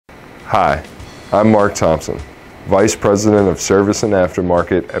Hi, I'm Mark Thompson, Vice President of Service and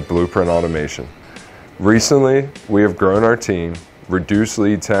Aftermarket at BluePrint Automation. Recently, we have grown our team, reduced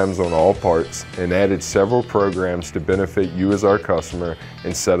lead times on all parts, and added several programs to benefit you as our customer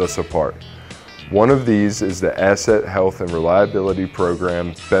and set us apart. One of these is the Asset Health and Reliability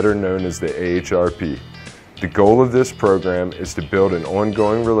Program, better known as the AHRP. The goal of this program is to build an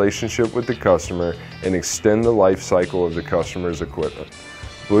ongoing relationship with the customer and extend the life cycle of the customer's equipment.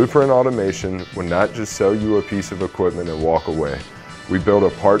 BluePrint Automation will not just sell you a piece of equipment and walk away. We build a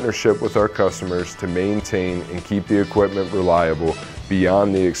partnership with our customers to maintain and keep the equipment reliable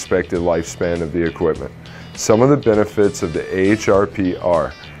beyond the expected lifespan of the equipment. Some of the benefits of the AHRP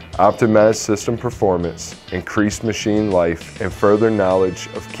are optimized system performance, increased machine life, and further knowledge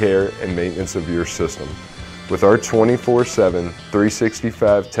of care and maintenance of your system. With our 24/7,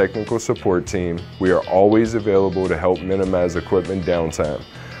 365 technical support team, we are always available to help minimize equipment downtime.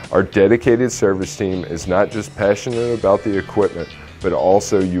 Our dedicated service team is not just passionate about the equipment, but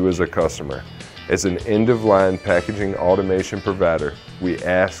also you as a customer. As an end-of-line packaging automation provider, we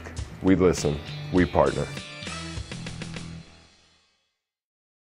ask, we listen, we partner.